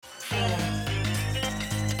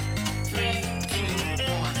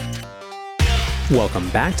Welcome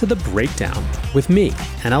back to The Breakdown with me,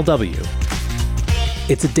 NLW.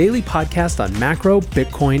 It's a daily podcast on macro,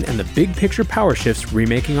 Bitcoin, and the big picture power shifts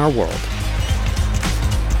remaking our world.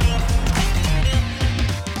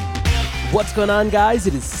 What's going on, guys?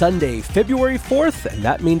 It is Sunday, February 4th, and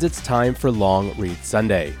that means it's time for Long Read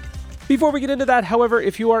Sunday. Before we get into that, however,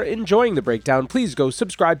 if you are enjoying The Breakdown, please go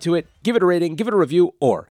subscribe to it, give it a rating, give it a review,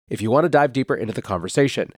 or if you want to dive deeper into the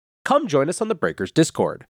conversation, come join us on the Breakers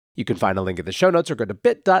Discord. You can find a link in the show notes or go to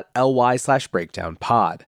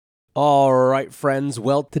bit.ly/breakdownpod. All right, friends.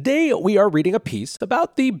 Well, today we are reading a piece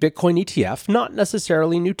about the Bitcoin ETF, not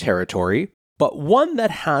necessarily new territory, but one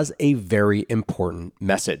that has a very important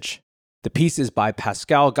message. The piece is by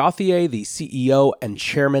Pascal Gauthier, the CEO and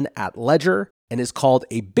chairman at Ledger, and is called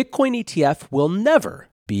 "A Bitcoin ETF Will Never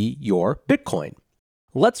Be Your Bitcoin."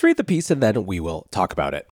 Let's read the piece and then we will talk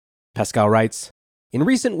about it. Pascal writes, "In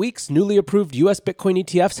recent weeks, newly approved US Bitcoin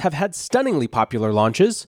ETFs have had stunningly popular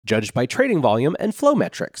launches, judged by trading volume and flow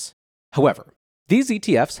metrics. However, these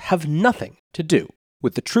ETFs have nothing to do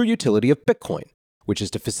with the true utility of Bitcoin, which is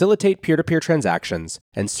to facilitate peer-to-peer transactions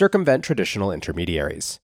and circumvent traditional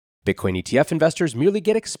intermediaries. Bitcoin ETF investors merely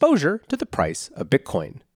get exposure to the price of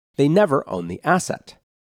Bitcoin. They never own the asset.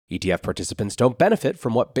 ETF participants don't benefit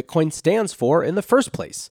from what Bitcoin stands for in the first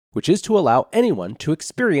place, which is to allow anyone to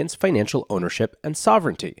experience financial ownership and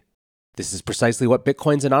sovereignty. This is precisely what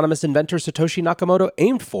Bitcoin's anonymous inventor Satoshi Nakamoto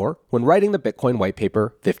aimed for when writing the Bitcoin white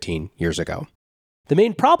paper 15 years ago. The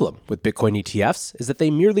main problem with Bitcoin ETFs is that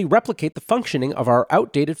they merely replicate the functioning of our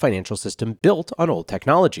outdated financial system built on old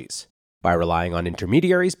technologies. By relying on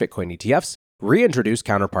intermediaries, Bitcoin ETFs reintroduce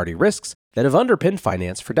counterparty risks that have underpinned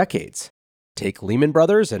finance for decades. Take Lehman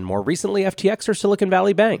Brothers and more recently FTX or Silicon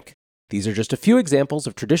Valley Bank. These are just a few examples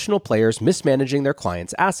of traditional players mismanaging their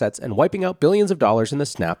clients' assets and wiping out billions of dollars in the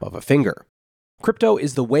snap of a finger. Crypto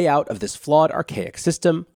is the way out of this flawed, archaic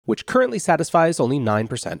system, which currently satisfies only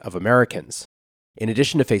 9% of Americans. In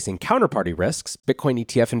addition to facing counterparty risks, Bitcoin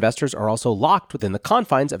ETF investors are also locked within the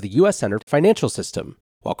confines of the US-centered financial system,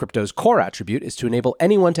 while crypto's core attribute is to enable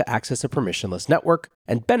anyone to access a permissionless network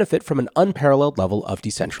and benefit from an unparalleled level of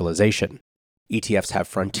decentralization. ETFs have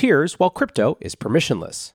frontiers, while crypto is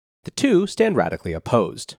permissionless. The two stand radically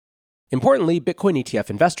opposed. Importantly, Bitcoin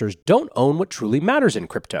ETF investors don't own what truly matters in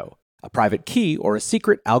crypto, a private key or a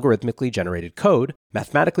secret algorithmically generated code,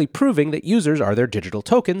 mathematically proving that users are their digital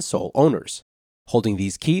token's sole owners. Holding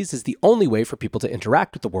these keys is the only way for people to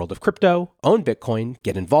interact with the world of crypto, own Bitcoin,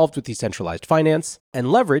 get involved with decentralized finance,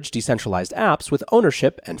 and leverage decentralized apps with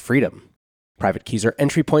ownership and freedom. Private keys are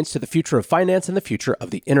entry points to the future of finance and the future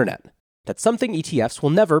of the internet. That's something ETFs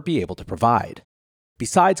will never be able to provide.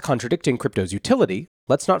 Besides contradicting crypto's utility,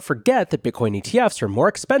 let's not forget that Bitcoin ETFs are more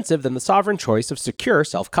expensive than the sovereign choice of secure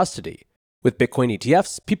self-custody. With Bitcoin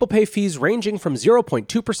ETFs, people pay fees ranging from 0.2%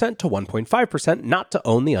 to 1.5% not to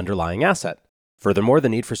own the underlying asset. Furthermore, the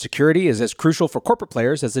need for security is as crucial for corporate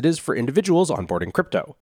players as it is for individuals onboarding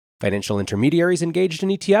crypto. Financial intermediaries engaged in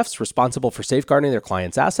ETFs responsible for safeguarding their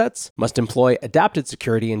clients' assets must employ adapted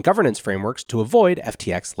security and governance frameworks to avoid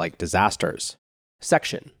FTX-like disasters.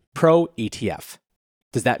 Section: Pro ETF.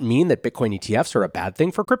 Does that mean that Bitcoin ETFs are a bad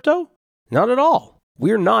thing for crypto? Not at all.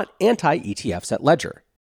 We're not anti-ETFs at Ledger.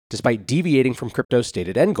 Despite deviating from crypto's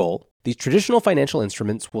stated end goal, these traditional financial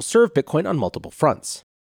instruments will serve Bitcoin on multiple fronts.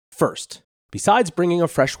 First, besides bringing a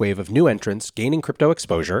fresh wave of new entrants gaining crypto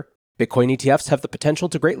exposure, Bitcoin ETFs have the potential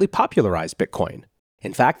to greatly popularize Bitcoin.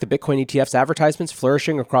 In fact, the Bitcoin ETF's advertisements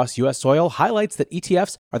flourishing across US soil highlights that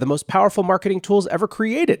ETFs are the most powerful marketing tools ever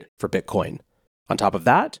created for Bitcoin. On top of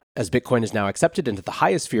that, as Bitcoin is now accepted into the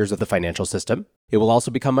highest spheres of the financial system, it will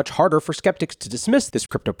also become much harder for skeptics to dismiss this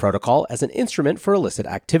crypto protocol as an instrument for illicit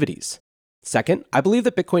activities. Second, I believe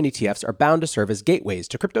that Bitcoin ETFs are bound to serve as gateways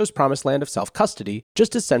to crypto's promised land of self-custody,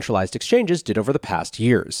 just as centralized exchanges did over the past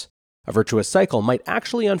years. A virtuous cycle might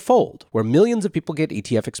actually unfold, where millions of people get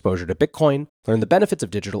ETF exposure to Bitcoin, learn the benefits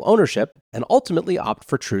of digital ownership, and ultimately opt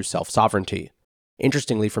for true self-sovereignty.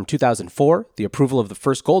 Interestingly, from 2004, the approval of the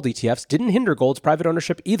first gold ETFs didn't hinder gold's private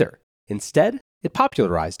ownership either. Instead, it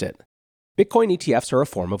popularized it. Bitcoin ETFs are a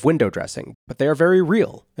form of window dressing, but they are very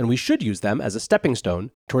real, and we should use them as a stepping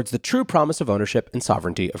stone towards the true promise of ownership and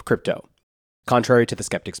sovereignty of crypto. Contrary to the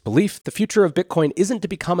skeptic's belief, the future of Bitcoin isn't to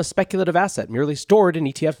become a speculative asset merely stored in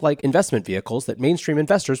ETF-like investment vehicles that mainstream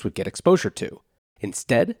investors would get exposure to.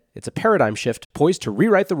 Instead, it's a paradigm shift poised to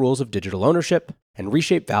rewrite the rules of digital ownership and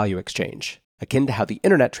reshape value exchange, akin to how the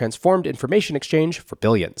internet transformed information exchange for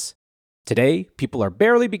billions. Today, people are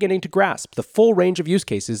barely beginning to grasp the full range of use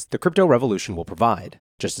cases the crypto revolution will provide,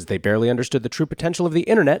 just as they barely understood the true potential of the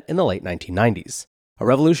internet in the late 1990s. A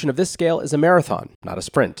revolution of this scale is a marathon, not a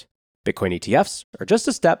sprint. Bitcoin ETFs are just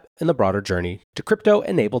a step in the broader journey to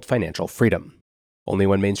crypto-enabled financial freedom. Only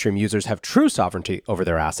when mainstream users have true sovereignty over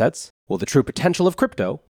their assets will the true potential of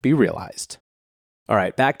crypto be realized. All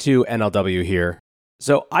right, back to NLW here.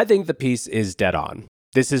 So I think the piece is dead on.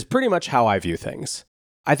 This is pretty much how I view things.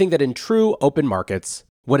 I think that in true open markets,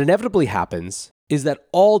 what inevitably happens is that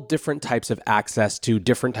all different types of access to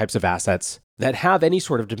different types of assets that have any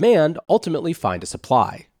sort of demand ultimately find a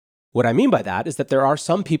supply. What I mean by that is that there are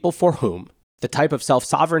some people for whom the type of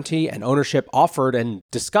self-sovereignty and ownership offered and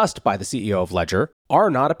discussed by the CEO of Ledger are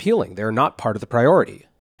not appealing. They're not part of the priority.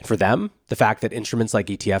 And for them, the fact that instruments like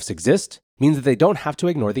ETFs exist means that they don't have to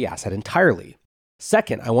ignore the asset entirely.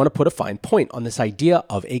 Second, I want to put a fine point on this idea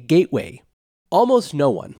of a gateway. Almost no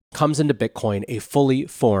one comes into Bitcoin a fully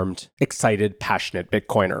formed, excited, passionate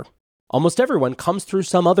Bitcoiner. Almost everyone comes through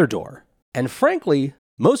some other door. And frankly,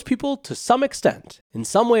 most people, to some extent, in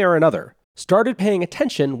some way or another, started paying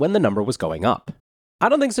attention when the number was going up. I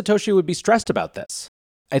don't think Satoshi would be stressed about this.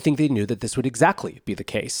 I think they knew that this would exactly be the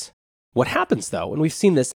case. What happens though, and we've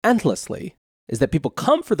seen this endlessly, is that people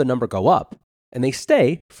come for the number go up, and they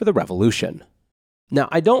stay for the revolution. Now,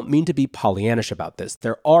 I don't mean to be Pollyannish about this.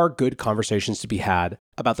 There are good conversations to be had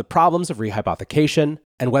about the problems of rehypothecation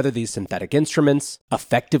and whether these synthetic instruments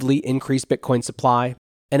effectively increase Bitcoin supply.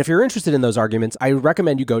 And if you're interested in those arguments, I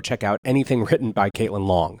recommend you go check out anything written by Caitlin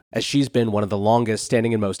Long, as she's been one of the longest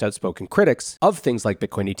standing and most outspoken critics of things like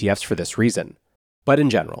Bitcoin ETFs for this reason. But in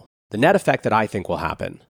general, the net effect that I think will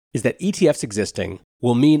happen is that ETFs existing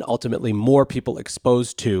will mean ultimately more people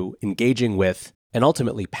exposed to, engaging with, and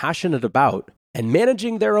ultimately passionate about, and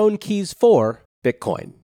managing their own keys for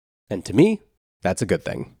Bitcoin. And to me, that's a good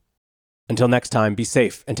thing. Until next time, be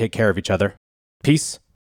safe and take care of each other. Peace